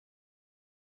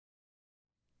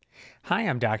Hi,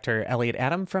 I'm Dr. Elliot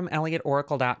Adam from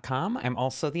ElliotOracle.com. I'm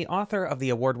also the author of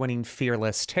the award-winning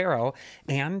Fearless Tarot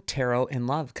and Tarot in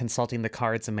Love, Consulting the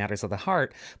Cards and Matters of the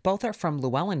Heart. Both are from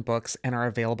Llewellyn Books and are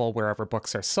available wherever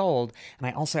books are sold. And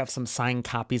I also have some signed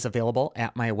copies available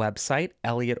at my website,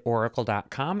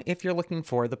 ElliotOracle.com, if you're looking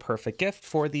for the perfect gift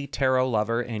for the tarot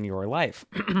lover in your life.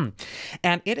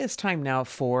 And it is time now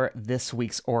for this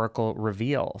week's Oracle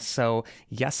reveal. So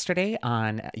yesterday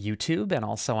on YouTube and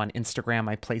also on Instagram,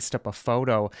 I placed up a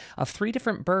photo of 3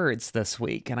 different birds this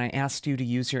week, and I asked you to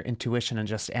use your intuition and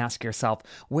just ask yourself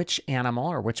which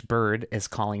animal or which bird is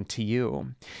calling to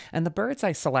you. And the birds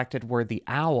I selected were the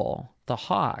owl, the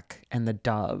hawk, and the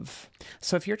dove.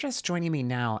 So if you're just joining me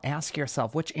now, ask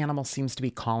yourself which animal seems to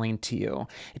be calling to you.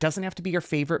 It doesn't have to be your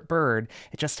favorite bird.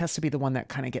 It just has to be the one that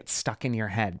kind of gets stuck in your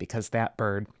head because that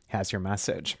bird has your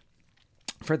message.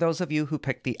 For those of you who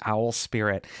picked the owl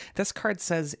spirit, this card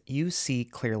says, you see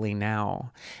clearly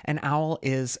now. An owl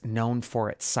is known for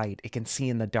its sight. It can see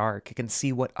in the dark. It can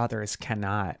see what others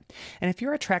cannot. And if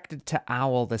you're attracted to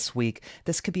owl this week,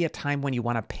 this could be a time when you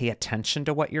want to pay attention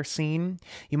to what you're seeing.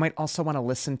 You might also want to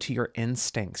listen to your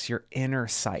instincts, your inner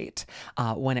sight,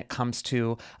 when it comes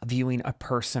to viewing a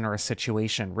person or a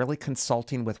situation, really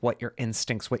consulting with what your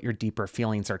instincts, what your deeper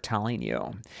feelings are telling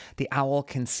you. The owl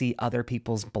can see other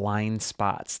people's blind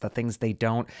spots, the things they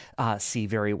don't see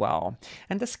very well.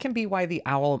 And this can be why the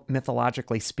owl,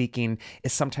 mythologically speaking,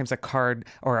 is sometimes a card,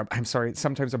 or I'm sorry,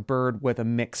 sometimes a bird with a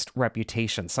mixed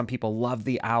reputation. Some people love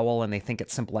the owl and they think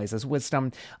it symbolizes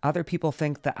wisdom. Other people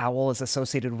think the owl is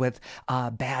associated with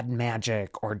bad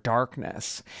magic or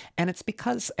darkness. And it's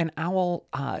because an owl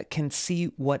can see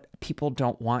what people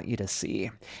don't want you to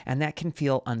see. And that can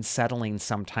feel unsettling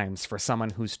sometimes for someone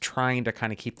who's trying to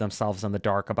kind of keep themselves in the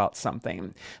dark about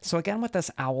something. So again, with this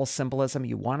owl symbolism,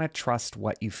 you want to trust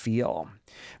what you feel.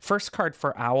 First card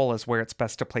for owl is where it's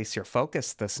best to place your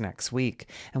focus this next week,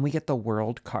 and we get the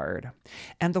world card.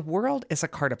 And the world is a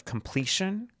card of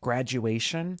completion,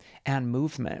 graduation, and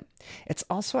movement. It's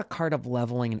also a card of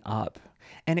leveling up.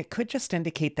 And it could just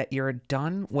indicate that you're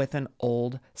done with an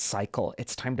old cycle.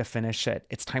 It's time to finish it.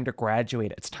 It's time to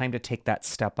graduate. It's time to take that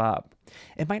step up.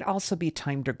 It might also be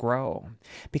time to grow,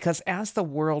 because as the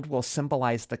world will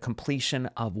symbolize the completion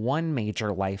of one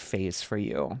major life phase for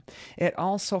you, it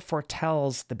also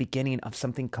foretells the beginning of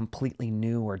something completely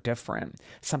new or different,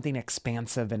 something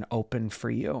expansive and open for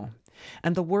you.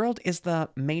 And the world is the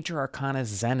major arcana's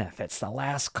zenith. It's the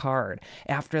last card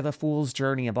after the fool's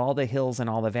journey of all the hills and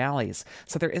all the valleys.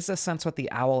 So there is a sense with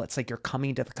the owl, it's like you're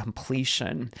coming to the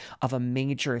completion of a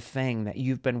major thing that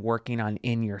you've been working on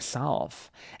in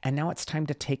yourself. And now it's time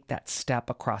to take that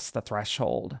step across the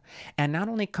threshold and not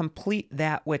only complete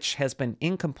that which has been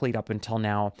incomplete up until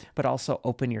now, but also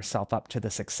open yourself up to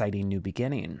this exciting new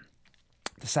beginning.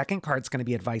 The second card is going to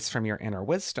be advice from your inner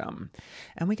wisdom.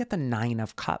 And we get the Nine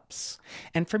of Cups.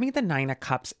 And for me, the Nine of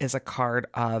Cups is a card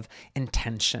of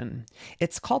intention.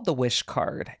 It's called the wish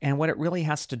card. And what it really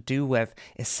has to do with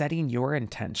is setting your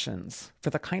intentions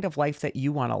for the kind of life that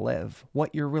you want to live,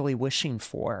 what you're really wishing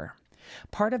for.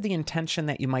 Part of the intention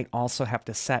that you might also have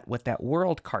to set with that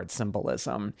world card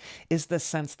symbolism is the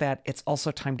sense that it's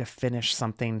also time to finish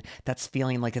something that's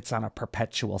feeling like it's on a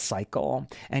perpetual cycle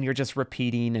and you're just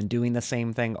repeating and doing the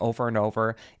same thing over and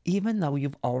over, even though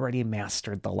you've already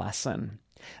mastered the lesson.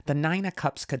 The Nine of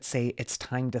Cups could say it's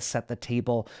time to set the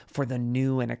table for the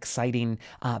new and exciting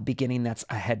beginning that's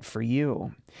ahead for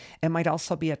you. It might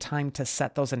also be a time to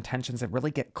set those intentions and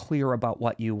really get clear about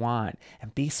what you want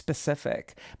and be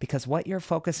specific, because what you're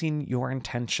focusing your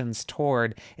intentions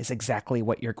toward is exactly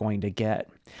what you're going to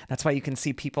get. That's why you can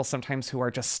see people sometimes who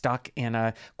are just stuck in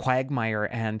a quagmire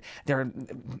and their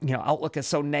outlook is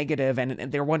so negative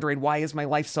and they're wondering, why is my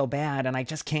life so bad and I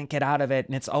just can't get out of it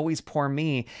and it's always poor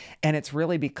me. And it's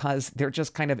really because they're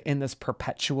just kind of in this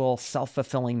perpetual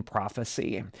self-fulfilling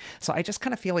prophecy. So I just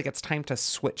kind of feel like it's time to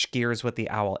switch gears with the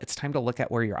owl. It's time to look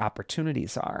at where your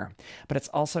opportunities are, but it's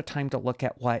also time to look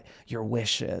at what your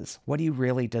wish is. What do you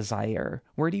really desire?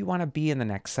 Where do you want to be in the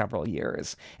next several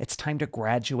years? It's time to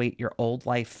graduate your old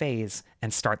life phase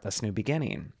and start this new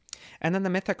beginning. And then the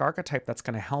mythic archetype that's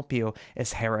going to help you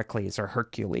is Heracles or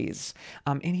Hercules.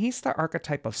 And he's the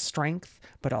archetype of strength,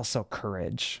 but also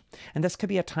courage. And this could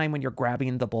be a time when you're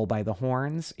grabbing the bull by the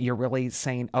horns. You're really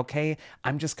saying, okay,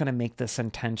 I'm just going to make this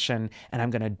intention and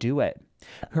I'm going to do it.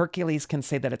 Hercules can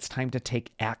say that it's time to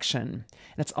take action.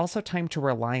 And it's also time to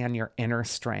rely on your inner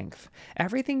strength.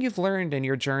 Everything you've learned in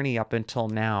your journey up until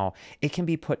now, it can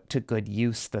be put to good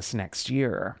use this next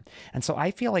year. And so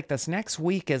I feel like this next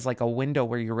week is like a window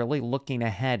where you're really looking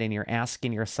ahead and you're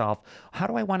asking yourself, how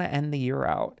do I want to end the year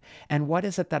out? And what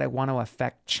is it that I want to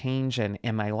affect change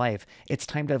in my life? It's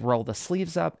time to roll the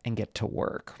sleeves up and get to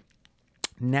work.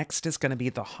 Next is going to be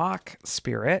the Hawk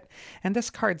Spirit, and this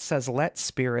card says, let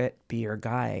spirit be your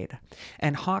guide.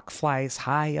 And Hawk flies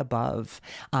high above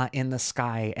in the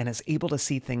sky and is able to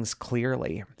see things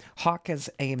clearly. Hawk is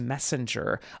a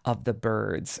messenger of the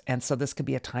birds, and so this could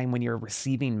be a time when you're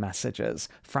receiving messages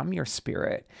from your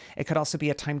spirit. It could also be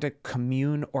a time to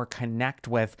commune or connect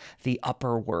with the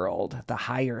upper world, the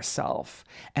higher self,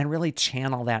 and really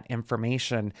channel that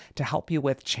information to help you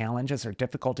with challenges or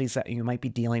difficulties that you might be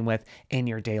dealing with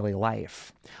in your daily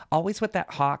life. Always with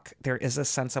that hawk, there is a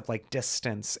sense of like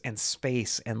distance and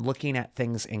space and looking at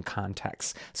things in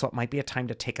context. So it might be a time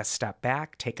to take a step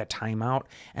back, take a time out,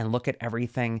 and look at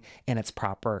everything in its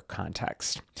proper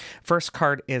context. First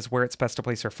card is where it's best to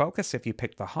place your focus if you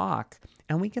pick the hawk,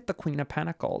 and we get the Queen of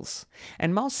Pentacles.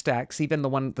 And most decks, even the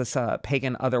one, this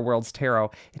Pagan Otherworlds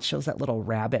Tarot, it shows that little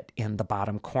rabbit in the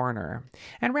bottom corner.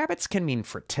 And rabbits can mean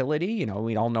fertility. You know,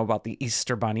 we all know about the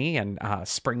Easter Bunny and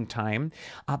springtime.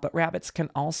 But rabbits can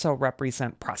also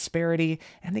represent prosperity,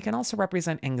 and they can also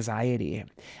represent anxiety.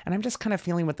 And I'm just kind of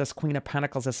feeling with this Queen of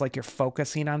Pentacles, it's like you're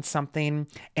focusing on something,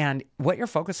 and what you're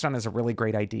focused on is a really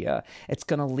great idea. It's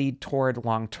going to lead toward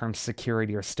long-term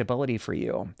security or stability for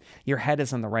you. Your head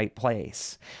is in the right place.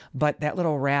 But that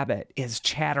little rabbit is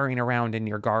chattering around in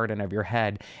your garden of your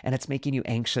head, and it's making you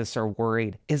anxious or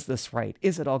worried. Is this right?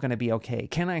 Is it all going to be okay?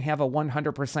 Can I have a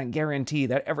 100% guarantee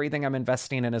that everything I'm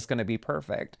investing in is going to be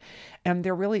perfect? And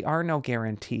there really are no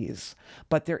guarantees,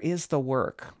 but there is the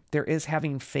work. There is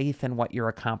having faith in what you're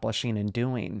accomplishing and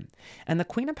doing. And the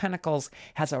Queen of Pentacles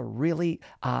has a really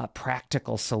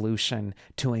practical solution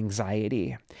to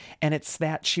anxiety. And it's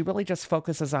that she really just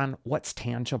focuses on what's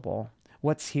tangible.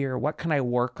 What's here? What can I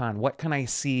work on? What can I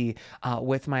see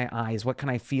with my eyes? What can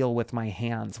I feel with my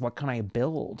hands? What can I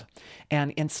build?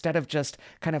 And instead of just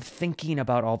kind of thinking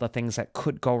about all the things that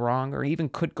could go wrong or even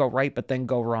could go right but then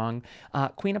go wrong,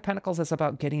 Queen of Pentacles is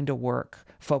about getting to work,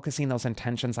 focusing those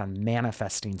intentions on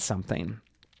manifesting something.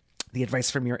 The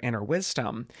advice from your inner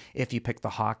wisdom, if you pick the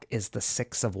hawk, is the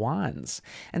Six of Wands.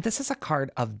 And this is a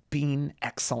card of being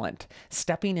excellent,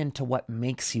 stepping into what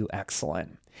makes you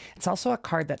excellent. It's also a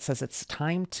card that says it's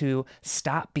time to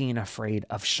stop being afraid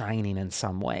of shining in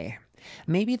some way.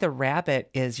 Maybe the rabbit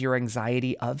is your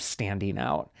anxiety of standing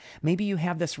out. Maybe you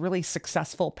have this really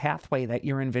successful pathway that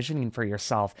you're envisioning for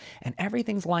yourself, and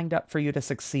everything's lined up for you to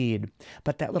succeed.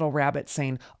 But that little rabbit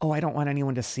saying, oh, I don't want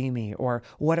anyone to see me, or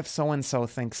what if so-and-so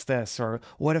thinks this, or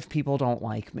what if people don't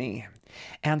like me?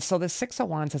 And so the Six of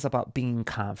Wands is about being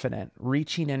confident,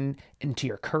 reaching into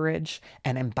your courage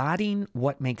and embodying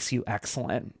what makes you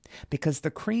excellent, because the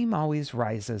cream always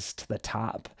rises to the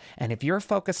top. And if you're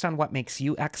focused on what makes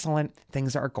you excellent,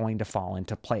 things are going to fall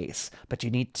into place. But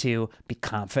you need to be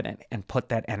confident and put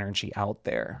that energy out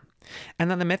there. And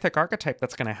then the mythic archetype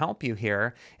that's going to help you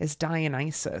here is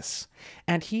Dionysus.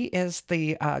 And he is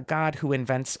the god who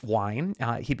invents wine.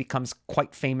 He becomes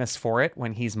quite famous for it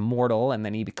when he's mortal, and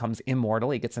then he becomes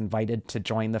immortal. He gets invited to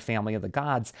join the family of the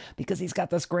gods because he's got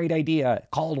this great idea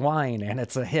called wine, and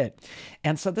it's a hit.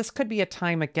 And so this could be a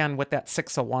time, again, with that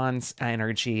Six of Wands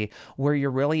energy, where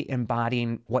you're really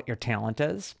embodying what your talent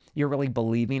is. You're really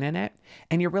believing in it,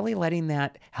 and you're really letting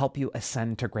that help you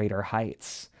ascend to greater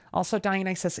heights. Also,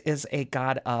 Dionysus is a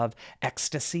god of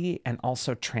ecstasy and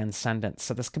also transcendence.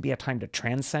 So this could be a time to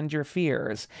transcend your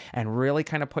fears and really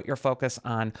kind of put your focus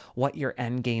on what your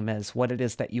end game is, what it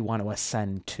is that you want to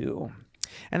ascend to.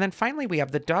 And then finally, we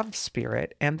have the dove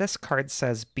spirit, and this card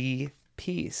says, be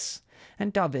peace.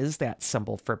 And dove is that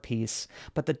symbol for peace,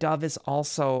 but the dove is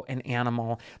also an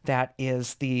animal that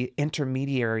is the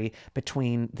intermediary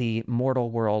between the mortal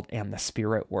world and the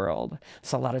spirit world.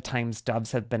 So a lot of times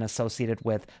doves have been associated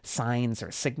with signs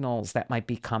or signals that might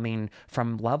be coming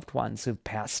from loved ones who've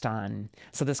passed on.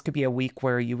 So this could be a week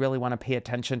where you really want to pay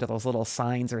attention to those little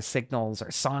signs or signals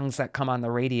or songs that come on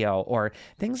the radio or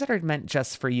things that are meant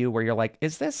just for you, where you're like,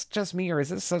 is this just me, or is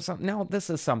this something? No, this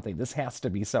is something. This has to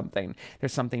be something.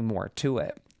 There's something more to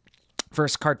it.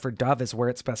 First card for Dove is where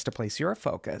it's best to place your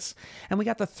focus. And we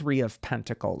got the Three of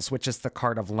Pentacles, which is the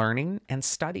card of learning and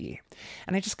study.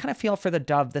 And I just kind of feel for the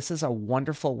Dove, this is a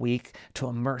wonderful week to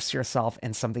immerse yourself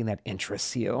in something that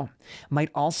interests you. Might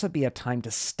also be a time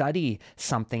to study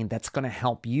something that's going to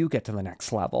help you get to the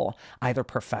next level, either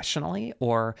professionally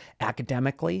or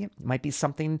academically. Might be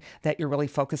something that you're really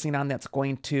focusing on that's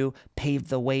going to pave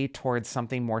the way towards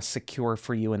something more secure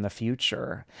for you in the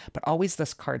future. But always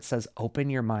this card says, open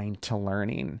your mind to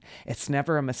learning. It's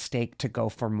never a mistake to go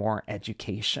for more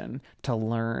education, to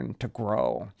learn, to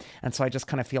grow. And so I just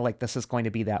kind of feel like this is going to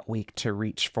be that week to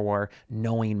reach for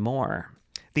knowing more.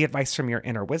 The advice from your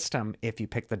inner wisdom, if you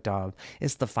pick the Dove,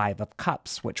 is the Five of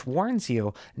Cups, which warns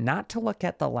you not to look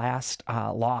at the last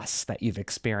loss that you've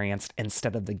experienced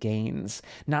instead of the gains,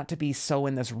 not to be so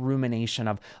in this rumination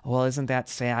of, well, isn't that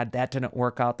sad? That didn't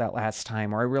work out that last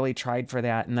time, or I really tried for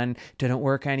that and then didn't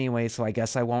work anyway, so I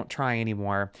guess I won't try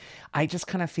anymore. I just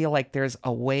kind of feel like there's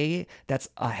a way that's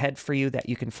ahead for you that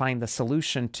you can find the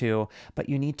solution to, but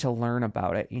you need to learn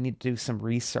about it. You need to do some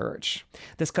research.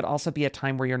 This could also be a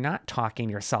time where you're not talking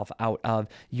yourself out of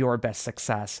your best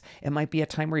success. It might be a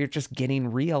time where you're just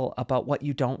getting real about what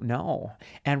you don't know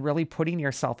and really putting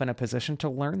yourself in a position to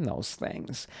learn those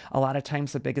things. A lot of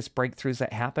times the biggest breakthroughs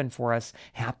that happen for us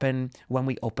happen when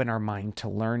we open our mind to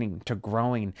learning, to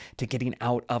growing, to getting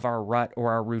out of our rut or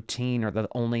our routine or the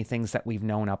only things that we've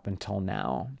known up until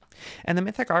now. And the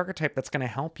mythic archetype that's going to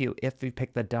help you if you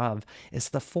pick the Dove is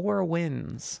the Four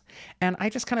Winds. And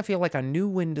I just kind of feel like a new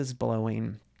wind is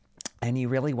blowing, and you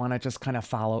really want to just kind of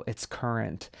follow its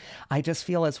current. I just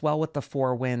feel as well with the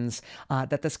Four Winds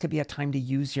that this could be a time to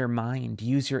use your mind,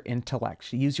 use your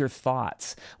intellect, use your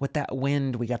thoughts. With that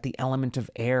wind, we got the element of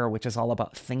air, which is all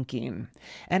about thinking.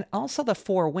 And also the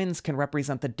Four Winds can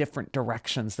represent the different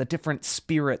directions, the different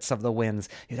spirits of the winds.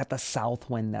 You got the south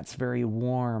wind that's very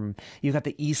warm. You got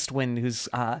the east wind who's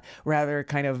rather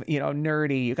kind of,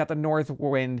 nerdy. You got the north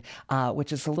wind,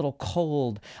 which is a little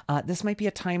cold. This might be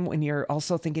a time when you're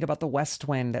also thinking about the west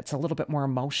wind that's a little bit more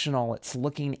emotional. It's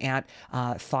looking at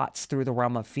thoughts through the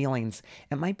realm of feelings.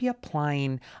 It might be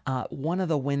applying one of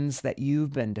the winds that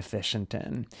you've been deficient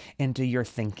in into your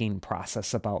thinking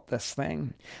process about this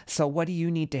thing. So what do you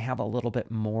need to have a little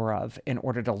bit more of in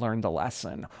order to learn the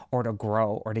lesson or to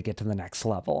grow or to get to the next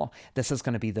level? This is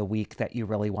going to be the week that you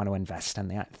really want to invest in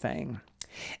that thing.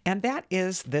 And that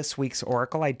is this week's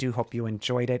Oracle. I do hope you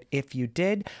enjoyed it. If you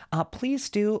did, please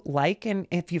do like, and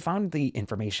if you found the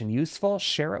information useful,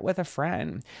 share it with a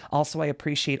friend. Also, I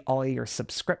appreciate all of your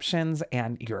subscriptions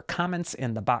and your comments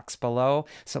in the box below.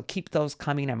 So keep those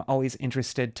coming. I'm always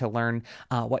interested to learn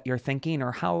what you're thinking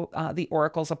or how the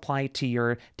oracles apply to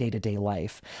your day-to-day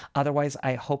life. Otherwise,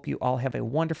 I hope you all have a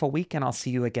wonderful week, and I'll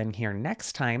see you again here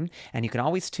next time. And you can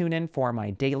always tune in for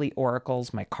my daily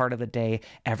oracles, my card of the day,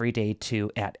 every day too,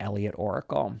 at Elliot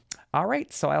Oracle. All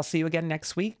right, so I'll see you again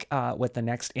next week with the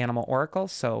next animal oracle,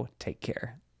 so take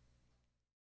care.